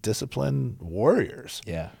these disciplined warriors.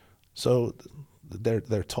 Yeah. So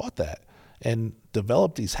they're taught that, and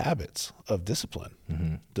develop these habits of discipline.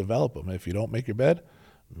 Mm-hmm. Develop them. If you don't make your bed,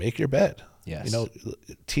 make your bed. Yes.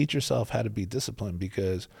 Teach yourself how to be disciplined,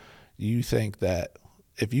 because you think that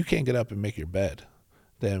if you can't get up and make your bed,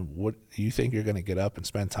 then what you think you're going to get up and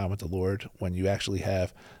spend time with the Lord when you actually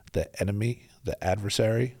have the enemy, the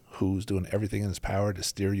adversary, who's doing everything in his power to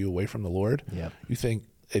steer you away from the Lord? Yep. You think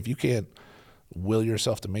if you can't will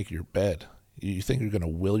yourself to make your bed, you think you're going to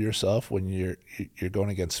will yourself when you're going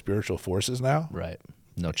against spiritual forces now? Right.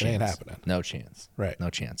 No chance. It ain't happening. No chance. Right. No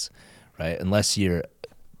chance. Right. Unless you're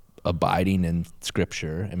abiding in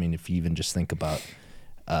Scripture. I mean, if you even just think about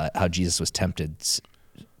how Jesus was tempted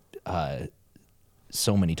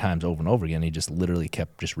so many times over and over again, he just literally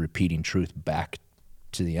kept just repeating truth back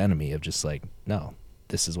to the enemy of just like, no,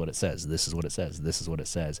 this is what it says. This is what it says. This is what it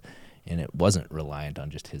says. And it wasn't reliant on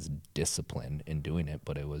just his discipline in doing it,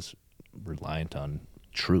 but it was reliant on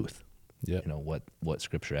truth. Yeah. What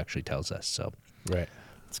Scripture actually tells us. So Right.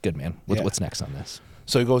 it's good, man. What's next on this?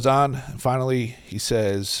 So he goes on, and finally he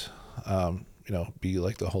says, be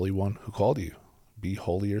like the Holy One who called you. Be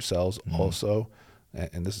holy yourselves also.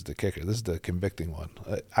 And this is the kicker. This is the convicting one.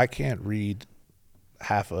 I can't read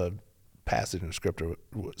half a passage in Scripture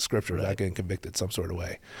without getting convicted some sort of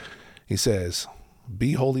way. He says,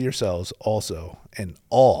 be holy yourselves also in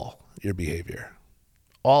all your behavior.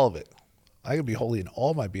 All of it. I can be holy in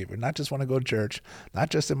all my behavior, not just when I go to church, not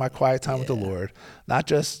just in my quiet time with the Lord, not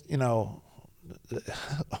just,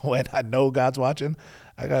 when I know God's watching.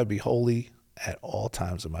 I got to be holy at all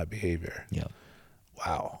times of my behavior. Yeah.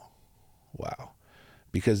 Wow.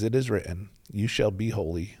 Because it is written, you shall be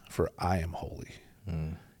holy, for I am holy.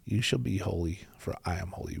 You shall be holy, for I am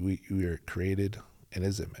holy. We are created in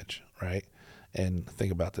his image, right? And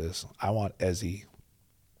think about this. I want Ezzy,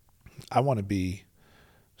 I want to be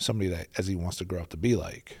somebody that Ezzy wants to grow up to be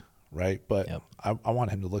like, right? But Yep. I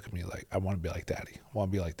want him to look at me like, I want to be like daddy. I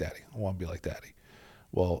want to be like daddy. I want to be like daddy.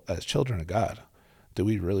 Well, as children of God, do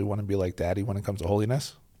we really want to be like daddy when it comes to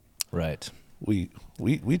holiness? Right. We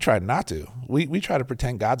try not to. We try to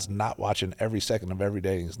pretend God's not watching every second of every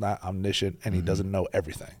day. He's not omniscient and he doesn't know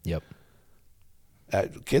everything. Yep.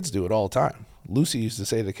 Kids do it all the time. Lucy used to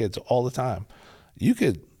say to the kids all the time, you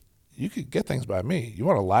could get things by me. You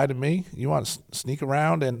want to lie to me? You want to sneak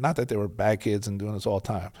around? And not that they were bad kids and doing this all the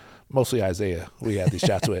time. Mostly Isaiah, we had these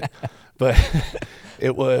chats with. But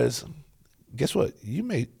it was, guess what? You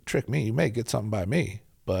may trick me. You may get something by me,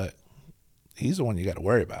 but he's the one you got to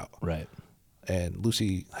worry about. Right. And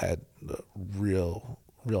Lucy had the real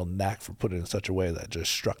knack for putting it in such a way that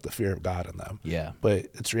just struck the fear of God in them. Yeah. But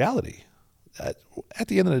it's reality. At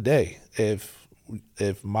the end of the day,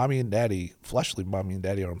 if mommy and daddy, fleshly mommy and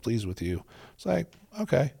daddy aren't pleased with you, it's like,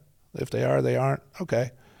 okay. If they are, they aren't,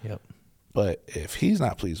 okay. Yep. But if he's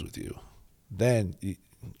not pleased with you, then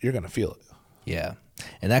you're going to feel it. Yeah.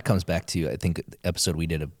 And that comes back to, I think, the episode we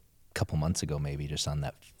did a couple months ago, maybe, just on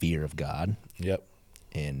that fear of God. Yep.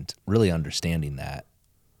 And really understanding that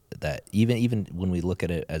even when we look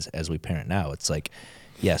at it as we parent now, it's like,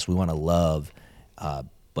 yes, we want to love,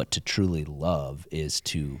 but to truly love is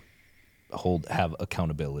to have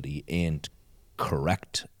accountability and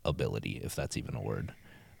correct ability, if that's even a word,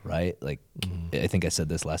 right? Like, I think I said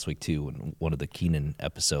this last week too in one of the Keenan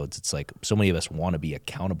episodes. It's like so many of us want to be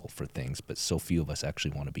accountable for things, but so few of us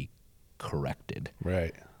actually want to be corrected.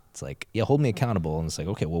 Right. It's like, yeah, hold me accountable, and it's like,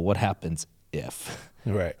 okay, well, what happens if?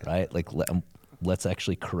 Right. Right? Like, let's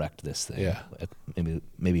actually correct this thing. Yeah.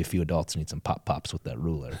 Maybe a few adults need some pops with that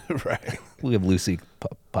ruler. Right. We'll give Lucy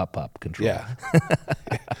pop control. Yeah.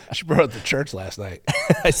 She brought up the church last night.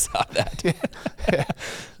 I saw that.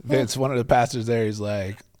 Vince, one of the pastors there, he's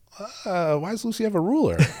like, why does Lucy have a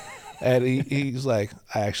ruler? And he's like,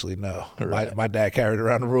 I actually know. Right. My dad carried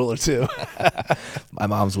around a ruler too. My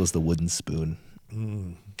mom's was the wooden spoon.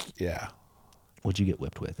 Yeah. What'd you get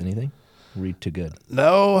whipped with? Anything? Read too good.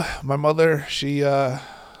 No, my mother, she,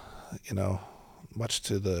 much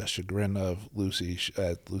to the chagrin of Lucy,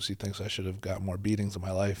 Lucy thinks I should have got more beatings in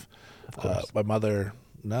my life. Of course. My mother,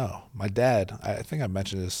 no. My dad, I think I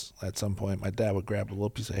mentioned this at some point. My dad would grab a little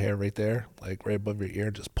piece of hair right there, like right above your ear,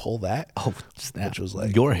 and just pull that. Oh, snap. Which was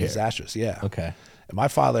like Your hair. disastrous. Yeah. Okay. And my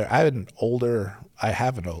father, I have an older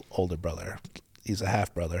brother. He's a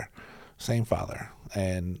half brother, same father.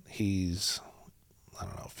 And he's, I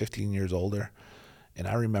don't know, 15 years older. And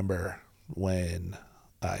I remember when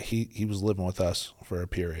he was living with us for a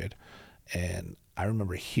period, and I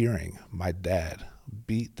remember hearing my dad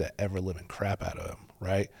beat the ever-living crap out of him,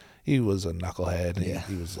 right? He was a knucklehead. And Yeah.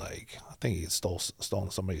 he was like, I think he had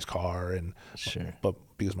stolen somebody's car. And Sure. But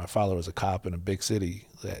because my father was a cop in a big city,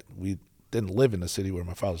 that we didn't live in the city where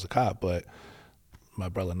my father was a cop, but my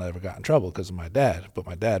brother never got in trouble because of my dad. But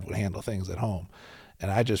my dad would handle things at home. And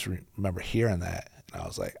I just remember hearing that, and I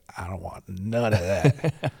was like, I don't want none of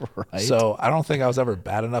that. Right. So I don't think I was ever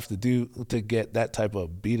bad enough to get that type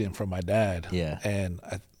of beating from my dad. Yeah. And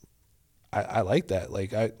I like that.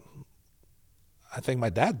 Like I think my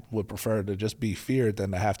dad would prefer to just be feared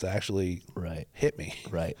than to have to actually Right. hit me.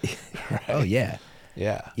 Right. Oh, yeah.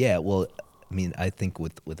 Yeah. Yeah, well, I mean, I think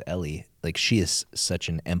with Ellie, like, she is such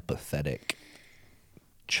an empathetic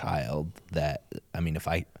child that, I mean, if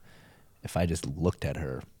I just looked at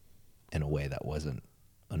her in a way that wasn't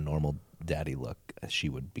a normal daddy look, she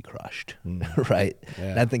would be crushed, right? Yeah.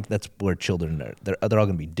 And I think that's where children are. They're all going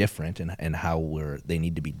to be different in how they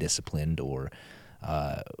need to be disciplined or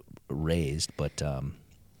raised, but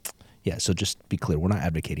yeah. So just be clear, we're not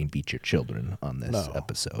advocating beat your children on this No.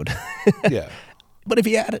 episode. Yeah. But if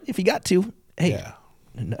you got to, hey, Yeah.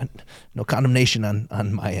 no condemnation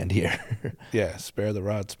on my end here. Yeah. Spare the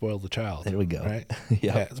rod, spoil the child. There we go. Right? Yep.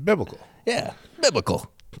 Yeah. It's biblical. Yeah,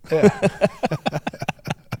 biblical. Yeah.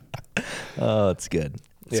 Oh, it's good.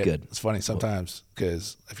 It's Yeah, good. It's funny sometimes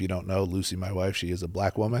because if you don't know, Lucy, my wife, she is a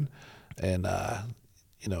black woman. And,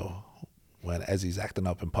 when Ezzy's acting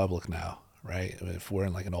up in public now, right? If we're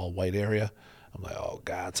in like an all white area, I'm like, oh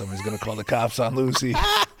God, somebody's going to call the cops on Lucy.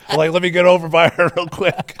 I'm like, let me get over by her real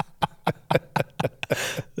quick.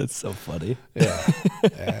 That's so funny. Yeah.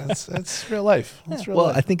 Yeah, it's real life. It's real Well,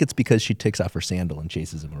 life. I think it's because she takes off her sandal and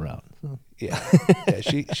chases him around. So. Yeah. Yeah.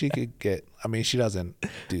 She could get, I mean, she doesn't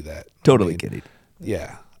do that. Totally I mean, kidding.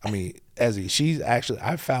 Yeah. I mean, Ezzy, she's actually,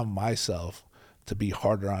 I found myself to be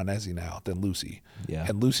harder on Ezzy now than Lucy. Yeah.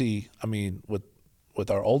 And Lucy, I mean, with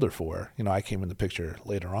our older four, I came in the picture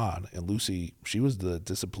later on, and Lucy, she was the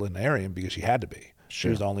disciplinarian because she had to be. She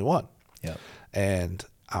Sure. was the only one. Yeah. And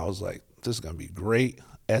I was like, this is going to be great.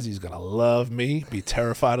 Ezzy's going to love me, be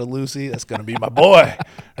terrified of Lucy. That's going to be my boy,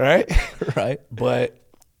 right? Right. But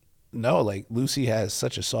no, like Lucy has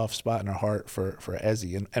such a soft spot in her heart for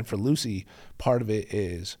Ezzy. And for Lucy, part of it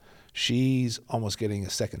is she's almost getting a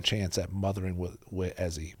second chance at mothering with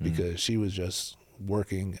Ezzy because she was just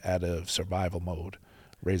working out of survival mode,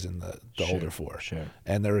 raising the older four. Sure.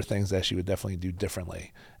 And there were things that she would definitely do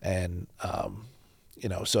differently. And,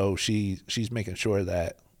 so she's making sure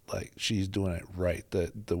that like she's doing it right,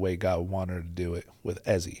 the way God wanted her to do it with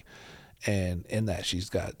Ezzy. And in that, she's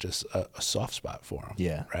got just a soft spot for him.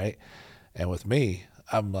 Yeah. Right. And with me,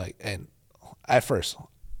 I'm like, and at first,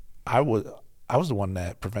 I was the one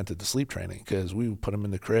that prevented the sleep training because we would put him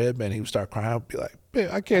in the crib and he would start crying. I'd be like, babe,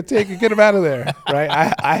 I can't take it. Get him out of there. Right.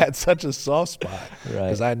 I had such a soft spot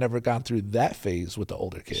because I had never gone through that phase with the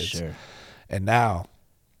older kids. Sure. And now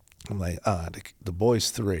I'm like, the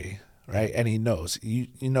boy's 3. Right. And he knows, you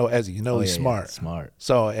know, Ezzy, he's smart. Yeah, smart.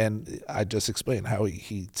 So, and I just explained how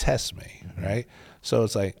he tests me. Right. So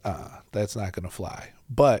it's like, that's not going to fly.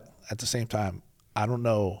 But at the same time, I don't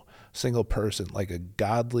know a single person, like a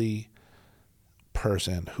godly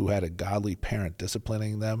person who had a godly parent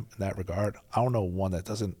disciplining them in that regard. I don't know one that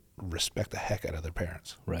doesn't respect the heck out of their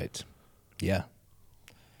parents. Right. Yeah.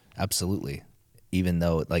 Absolutely. Even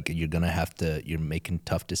though like you're making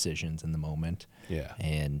tough decisions in the moment. Yeah.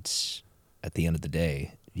 And at the end of the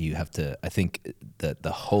day, you have to, I think that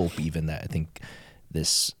the hope, even that I think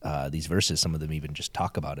these verses, some of them even just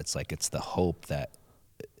talk about, it's like, it's the hope that,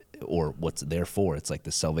 or what's there for. It's like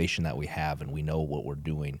the salvation that we have and we know what we're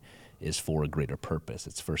doing is for a greater purpose.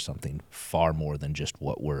 It's for something far more than just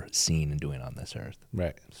what we're seeing and doing on this earth.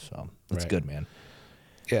 Right. So that's good, man.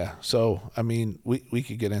 Yeah. So, I mean, we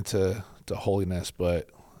could get into holiness, but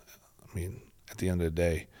I mean, at the end of the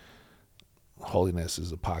day, holiness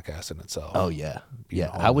is a podcast in itself. Oh yeah.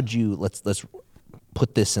 Yeah. How would you, let's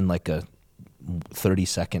put this in like a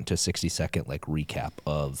 30-second to 60-second like recap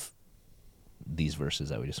of these verses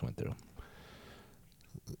that we just went through.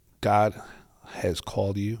 God has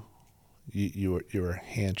called you. You're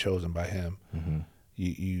hand chosen by him. Mm-hmm.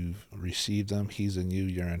 You've received him. He's in you.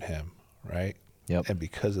 You're in him. Right. Yep. And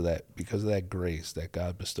because of that grace that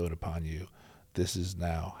God bestowed upon you, this is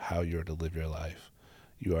now how you're to live your life.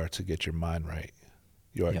 You are to get your mind right.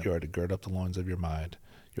 You are to gird up the loins of your mind.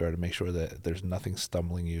 You are to make sure that there's nothing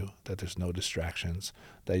stumbling you, that there's no distractions,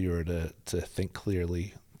 that you are to think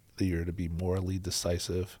clearly, that you're to be morally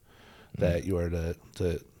decisive, that you are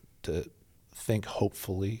to think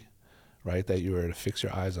hopefully, right? That you are to fix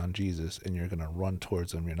your eyes on Jesus and you're going to run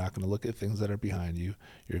towards him. You're not going to look at things that are behind you.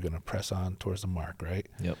 You're going to press on towards the mark, right?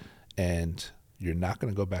 Yep. And you're not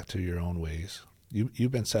going to go back to your own ways.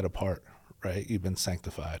 You've been set apart, right? You've been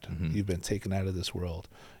sanctified. Mm-hmm. You've been taken out of this world.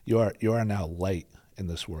 You are now light in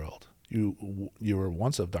this world. You were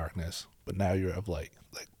once of darkness, but now you're of light,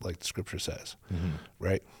 like the scripture says,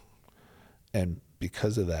 right? And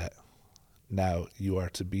because of that, now you are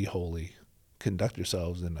to be holy. Conduct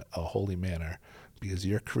yourselves in a holy manner because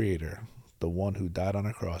your creator, the one who died on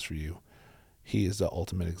a cross for you, he is the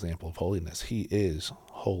ultimate example of holiness. He is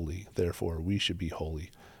holy. Therefore, we should be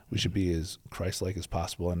holy. We should be as Christ-like as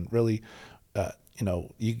possible. And really,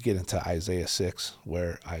 you can get into Isaiah 6,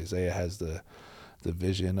 where Isaiah has the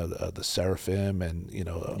vision of the seraphim and,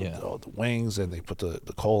 the wings, and they put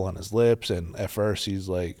the coal on his lips. And at first he's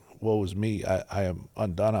like, woe is me, I am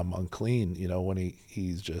undone, I'm unclean, when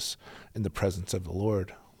he's just in the presence of the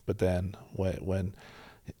Lord. But then when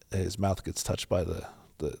his mouth gets touched by the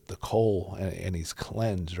coal and he's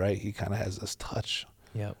cleansed, right? He kind of has this touch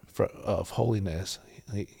of holiness.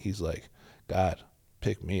 He's like, God,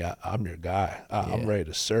 pick me. I'm your guy. I'm ready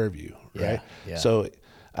to serve you, right? Yeah. So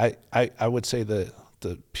I would say the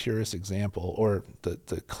purest example or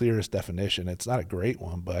the clearest definition, it's not a great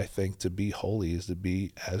one, but I think to be holy is to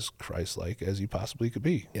be as Christ-like as you possibly could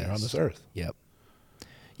be here on this earth. Yep.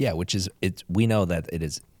 Yeah, which is, we know that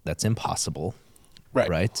that's impossible,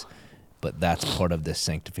 right? But that's part of this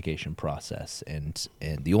sanctification process. And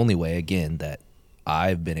the only way, again, that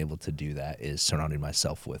I've been able to do that is surrounding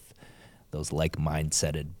myself with those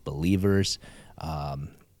like-mindseted believers,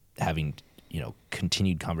 having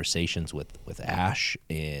continued conversations with Ash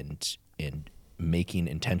and making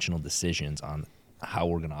intentional decisions on how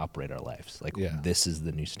we're going to operate our lives. Like, this is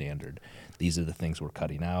the new standard. These are the things we're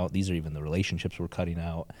cutting out. These are even the relationships we're cutting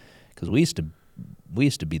out. Because we used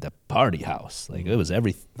to be the party house. Like, it was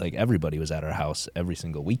everybody was at our house every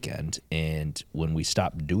single weekend. And when we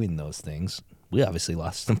stopped doing those things, we obviously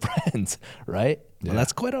lost some friends, right? Yeah. And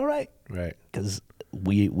that's quite all right. Right. Because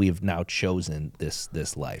we've now chosen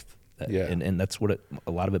this life. And that's what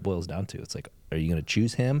a lot of it boils down to. It's like Are you going to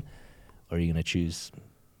choose him, or are you going to choose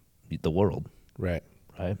the world? Right.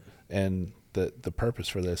 Right. And the purpose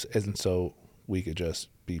for this isn't so we could just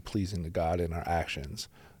be pleasing to God in our actions.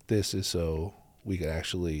 This is so we could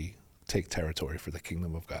actually take territory for the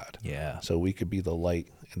kingdom of God. Yeah. So we could be the light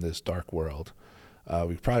in this dark world.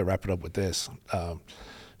 We could probably wrap it up with this.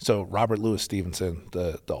 So Robert Louis Stevenson,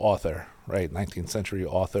 the author, right, 19th century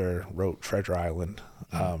author, wrote Treasure Island.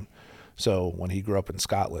 So when he grew up in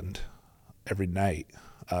Scotland, every night,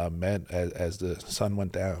 men, as the sun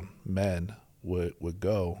went down, men would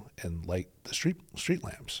go and light the street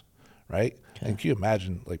lamps, right? Okay. And can you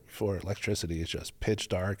imagine, like before electricity, it's just pitch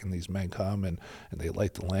dark, and these men come and they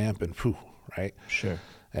light the lamp, and poof, right? Sure.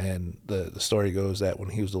 And the story goes that when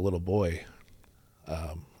he was a little boy,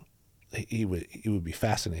 he would be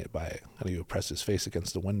fascinated by it, and he would press his face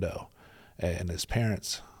against the window, and his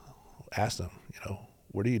parents asked him,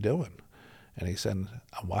 what are you doing? And he said,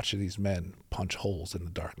 I'm watching these men punch holes in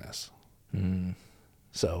the darkness.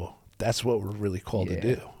 So that's what we're really called to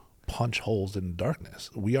do. Punch holes in the darkness.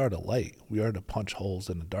 We are the light. We are to punch holes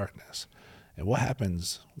in the darkness. And what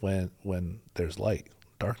happens when there's light?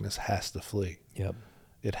 Darkness has to flee. Yep.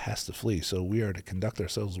 It has to flee. So we are to conduct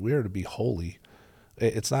ourselves. We are to be holy.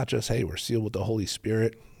 It's not just, hey, we're sealed with the Holy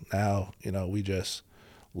Spirit. Now, we just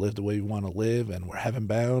live the way we want to live, and we're heaven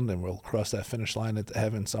bound, and we'll cross that finish line into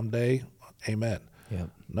heaven someday. Amen. Yep.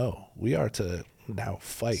 No, we are to now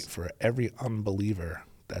fight for every unbeliever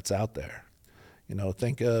that's out there.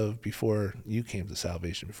 Think of before you came to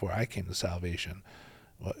salvation, before I came to salvation.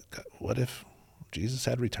 What if Jesus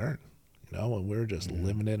had returned, and we were just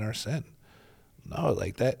living in our sin? No,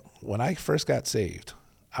 like that. When I first got saved,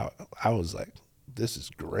 I was like, this is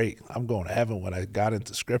great. I'm going to heaven. When I got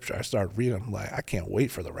into scripture, I started reading. I'm like, I can't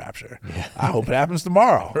wait for the rapture. Yeah. I hope it happens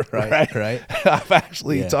tomorrow. Right. I'm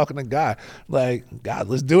actually talking to God, like, God,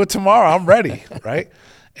 let's do it tomorrow. I'm ready. Right.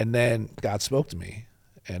 And then God spoke to me,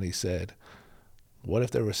 and he said, what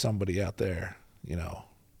if there was somebody out there, a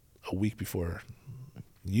week before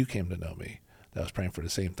you came to know me, that was praying for the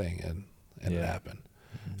same thing, and it happened.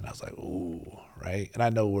 And I was like, ooh, right. And I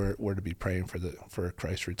know we're to be praying for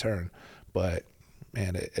Christ's return, but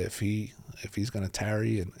man, if he's going to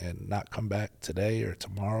tarry and not come back today or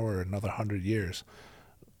tomorrow or another 100 years,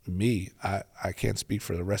 I can't speak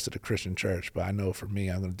for the rest of the Christian church, but I know for me,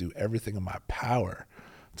 I'm going to do everything in my power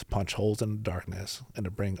to punch holes in the darkness and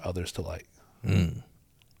to bring others to light.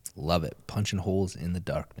 Love it. Punching holes in the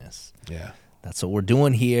darkness. Yeah. That's what we're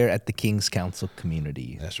doing here at the King's Council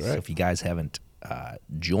community. That's right. So if you guys haven't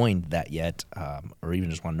joined that yet, or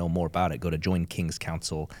even just want to know more about it, go to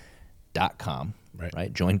joinkingscouncil.com.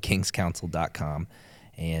 Right? Joinkingscouncil.com.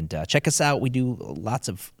 And check us out. We do lots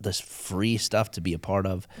of this free stuff to be a part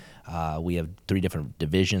of. We have 3 different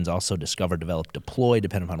divisions. Also, Discover, Develop, Deploy,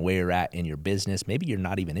 depending on where you're at in your business. Maybe you're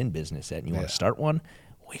not even in business yet and you want to start one.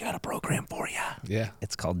 We got a program for you. Yeah.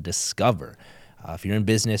 It's called Discover. If you're in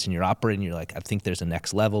business and you're operating, you're like, I think there's a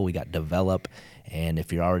next level. We got Develop. And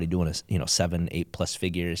if you're already doing 7, 8+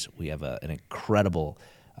 figures, we have an incredible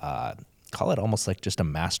call it almost like just a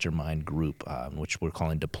mastermind group, which we're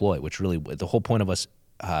calling Deploy, which really the whole point of us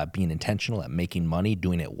being intentional at making money,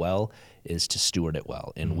 doing it well, is to steward it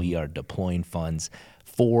well. And we are deploying funds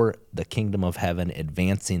for the kingdom of heaven,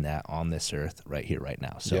 advancing that on this earth right here, right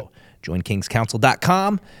now. So join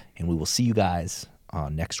kingscouncil.com, and we will see you guys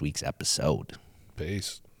on next week's episode.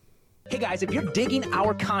 Peace. Hey guys, if you're digging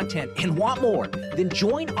our content and want more, then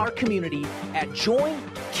join our community at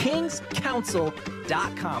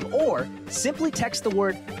joinkingscouncil.com or simply text the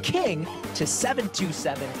word KING to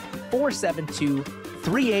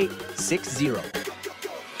 727-472-3860.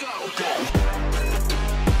 Go.